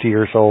 45 to 50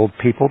 years old,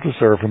 people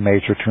deserve a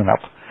major tune-up.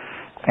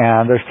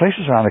 And there's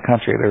places around the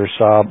country.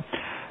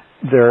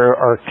 There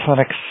are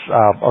clinics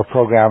or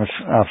programs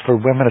for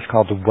women. It's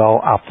called the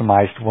Well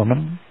Optimized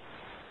Woman,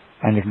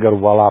 and you can go to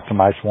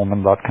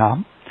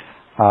welloptimizedwoman.com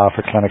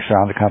for clinics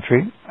around the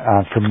country.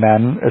 For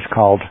men, it's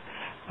called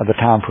the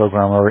town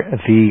program, or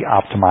The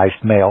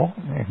Optimized Male.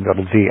 You can go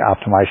to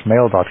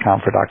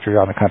theoptimizedmale.com for doctors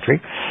around the country.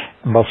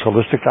 Most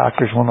holistic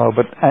doctors will know,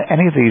 but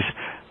any of these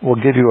will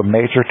give you a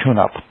major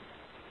tune-up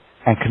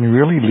and can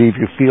really leave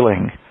you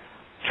feeling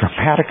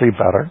dramatically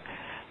better.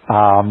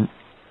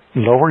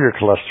 Lower your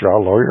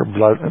cholesterol, lower your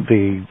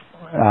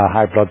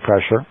high blood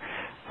pressure,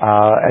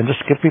 and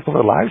just give people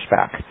their lives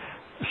back.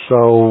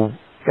 So,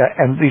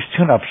 and these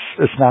tune-ups,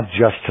 it's not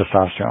just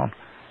testosterone,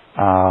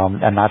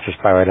 and not just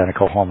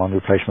bioidentical hormone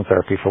replacement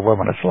therapy for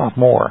women. It's a lot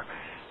more.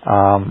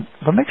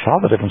 But it makes all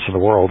the difference in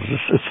the world.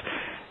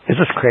 It's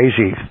just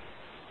crazy,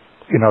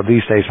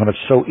 these days when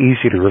it's so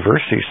easy to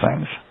reverse these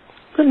things.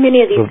 But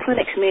many of these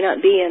clinics may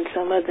not be in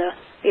some of the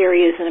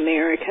areas in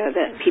America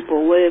that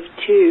people live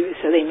too,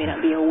 so they may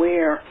not be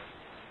aware.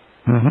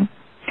 Mm-hmm.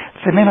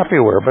 They may not be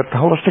aware, but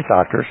the holistic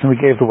doctors, and we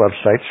gave the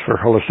websites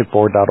for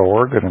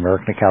holisticboard.org and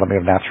American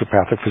Academy of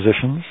Naturopathic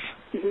Physicians.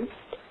 Mm-hmm.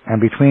 And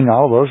between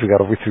all of those, we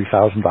got over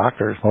 3,000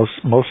 doctors,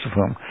 most of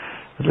whom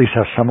at least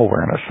have some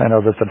awareness. I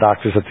know that the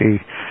doctors at the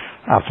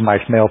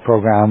Optimized Male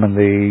program and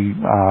the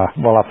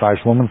Well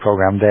Optimized Woman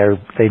program,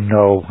 they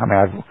know.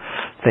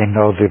 They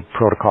know the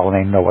protocol and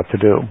they know what to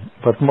do.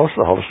 But most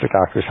of the holistic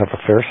doctors have a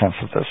fair sense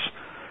of this.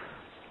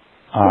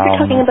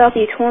 We're talking about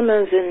these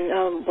hormones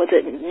and was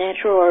it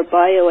natural or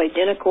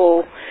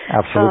bioidentical?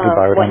 Absolutely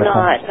bioidentical.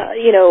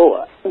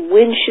 Whatnot.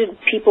 When should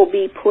people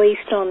be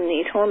placed on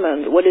these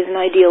hormones? What is an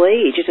ideal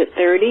age? Is it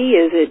 30?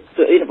 Is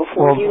it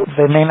before you? Well,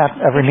 they may not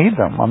ever need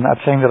them. I'm not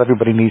saying that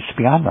everybody needs to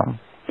be on them.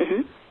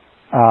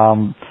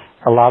 Mm-hmm.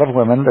 A lot of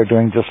women, they're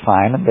doing just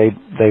fine, and they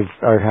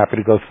are happy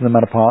to go through the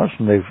menopause,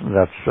 and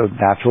that's a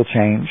natural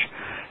change,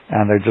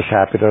 and they're just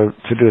happy to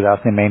do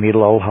that. They may need a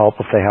little help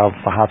if they have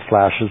hot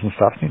flashes and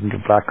stuff. You can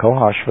give black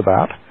cohosh for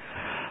that.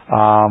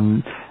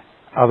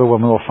 Other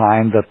women will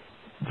find that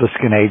the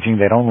skin aging,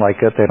 they don't like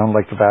it. They don't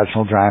like the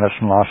vaginal dryness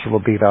and loss of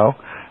libido.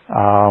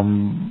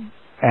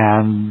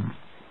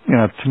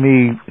 To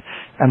me,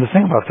 and the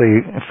thing about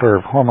for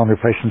hormone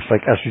replacements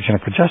like estrogen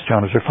and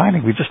progesterone is they're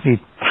finding we just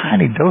need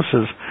tiny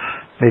doses,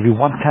 maybe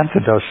 1/10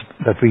 the dose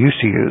that we used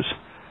to use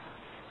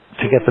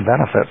to get the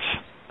benefits.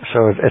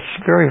 So it's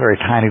very, very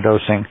tiny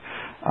dosing.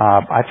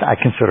 I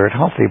consider it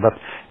healthy, but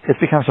it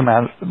becomes a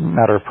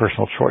matter of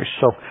personal choice.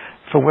 So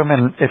for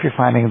women, if you're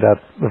finding that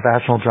the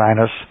vaginal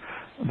dryness,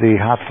 the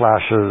hot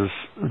flashes,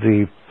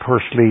 the poor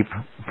sleep,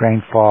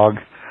 brain fog,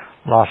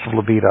 loss of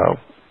libido,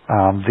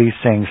 these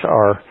things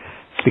are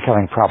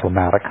becoming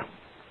problematic.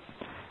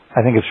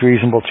 I think it's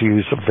reasonable to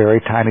use a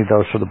very tiny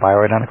dose of the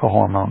bioidentical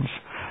hormones,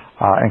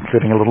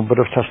 including a little bit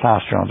of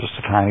testosterone, just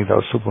a tiny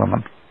dose of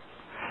women.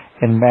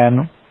 In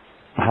men,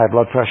 high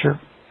blood pressure,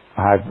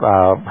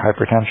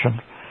 hypertension,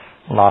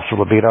 loss of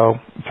libido,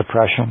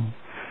 depression,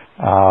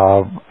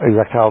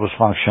 erectile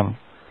dysfunction,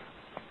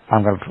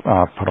 I'm going to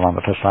put them on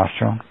the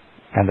testosterone,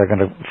 and they're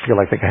going to feel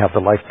like they can have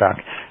their life back.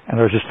 And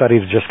there's a study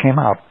that just came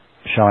out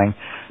showing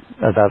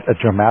that it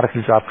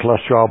dramatically dropped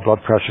cholesterol,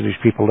 blood pressure. These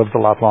people lived a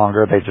lot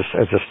longer.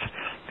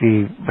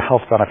 The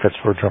health benefits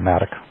were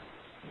dramatic.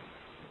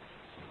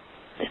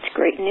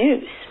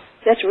 news.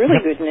 That's really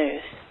good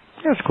news.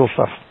 Yeah, it's cool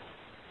stuff.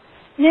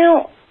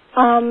 Now,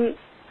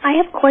 I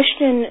have a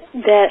question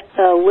that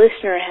a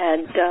listener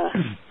had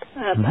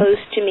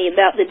posed to me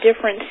about the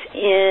difference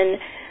in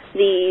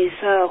these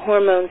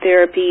hormone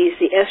therapies,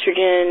 the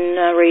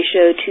estrogen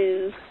ratio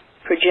to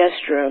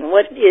progesterone.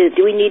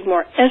 Do we need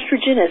more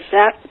estrogen? Is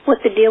that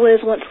what the deal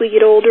is once we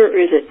get older? Or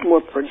is it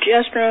more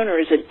progesterone, or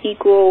is it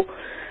equal,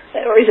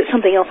 or is it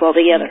something else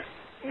altogether?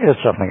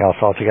 It's something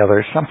else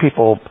altogether. Some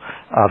people,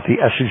 the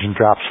estrogen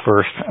drops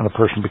first, and the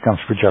person becomes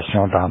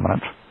progesterone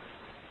dominant.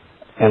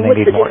 And what's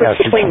they need the more difference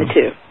estrogen. between the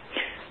two?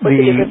 What's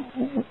the difference?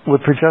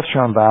 With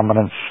progesterone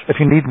dominance, if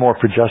you need more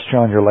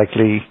progesterone, you're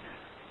likely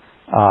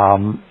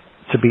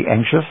to be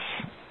anxious,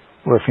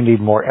 or if you need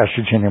more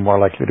estrogen, you're more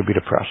likely to be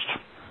depressed.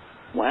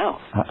 Wow.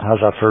 How's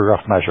that for a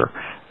rough measure?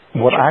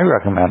 What I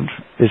recommend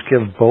is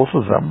give both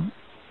of them,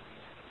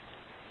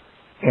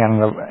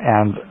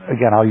 and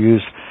again, I'll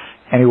use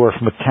anywhere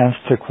from a tenth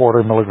to a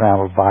quarter milligram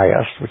of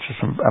Biest, which is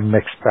a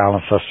mixed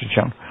balanced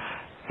estrogen,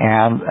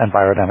 and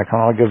bioidentical.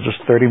 I'll give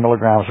just 30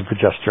 milligrams of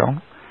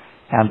progesterone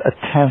and a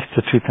tenth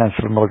to 2/10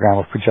 of a milligram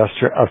of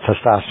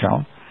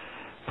testosterone.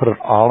 Put it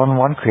all in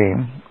one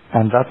cream,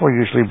 and that will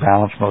usually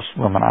balance most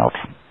women out.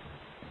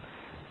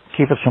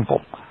 Keep it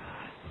simple.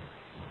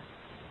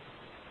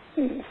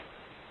 Is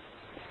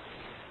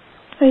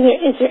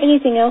there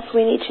anything else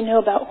we need to know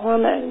about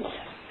hormones?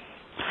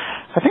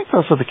 I think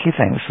those are the key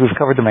things. We've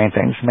covered the main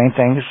things. Main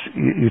things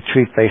you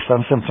treat based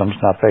on symptoms,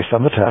 not based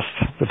on the test.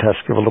 The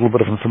tests give a little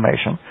bit of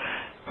information.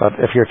 But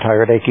if you're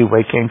tired, achy,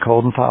 weight gain,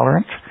 cold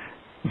intolerant,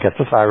 get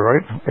the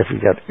thyroid. If you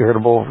get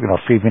irritable,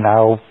 feed me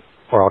now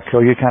or I'll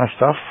kill you kind of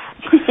stuff.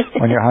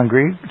 When you're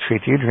hungry,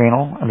 treat the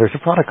adrenal. And there's a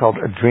product called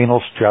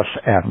Adrenal Stress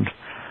End,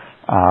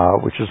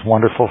 which is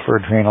wonderful for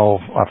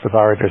adrenal. Off the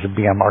thyroid, there's a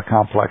BMR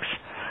complex.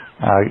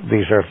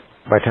 These are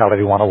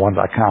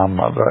Vitality101.com,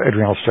 the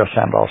Adrenal Stress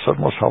End, also at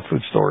most health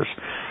food stores.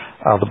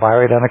 The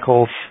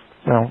bioidenticals,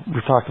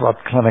 we've talked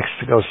about clinics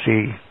to go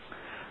see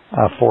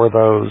for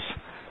those.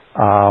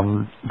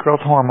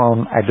 Growth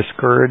hormone, I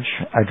discourage.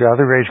 I'd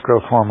rather raise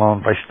growth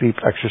hormone by sleep,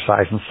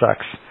 exercise, and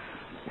sex,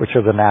 which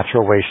are the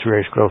natural ways to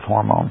raise growth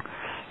hormone.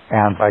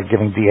 And by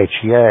giving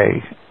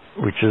DHEA,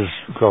 which is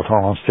growth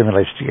hormone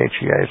stimulates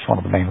DHEA. It's one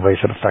of the main ways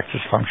it affects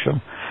its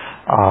function.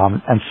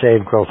 And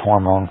save growth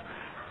hormone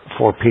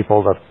for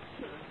people that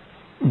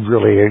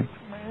really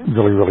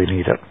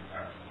need it.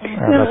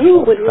 Now, who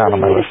would really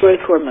need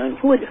growth hormone?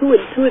 Who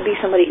would be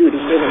somebody who would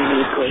really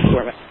need growth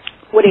hormone?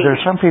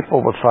 There's some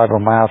people with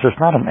fibromyalgia. It's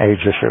not an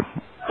age issue.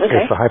 Okay.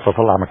 It's a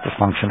hypothalamic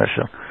dysfunction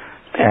issue.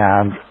 Okay.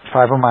 And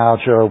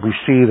fibromyalgia, we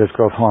see that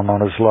growth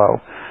hormone is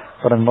low.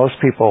 But in most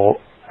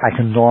people, I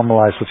can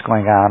normalize what's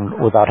going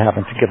on without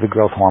having to give the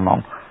growth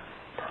hormone.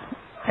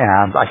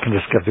 And I can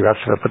just give the rest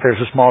of it. But there's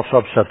a small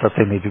subset that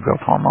they need the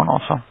growth hormone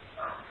also.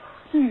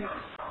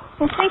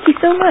 Well, thank you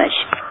so much.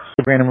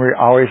 Sabrina Marie,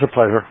 always a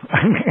pleasure.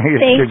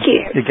 Thank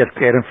you. You get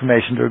great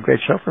information, do a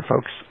great show for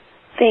folks.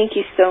 Thank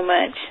you so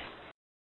much.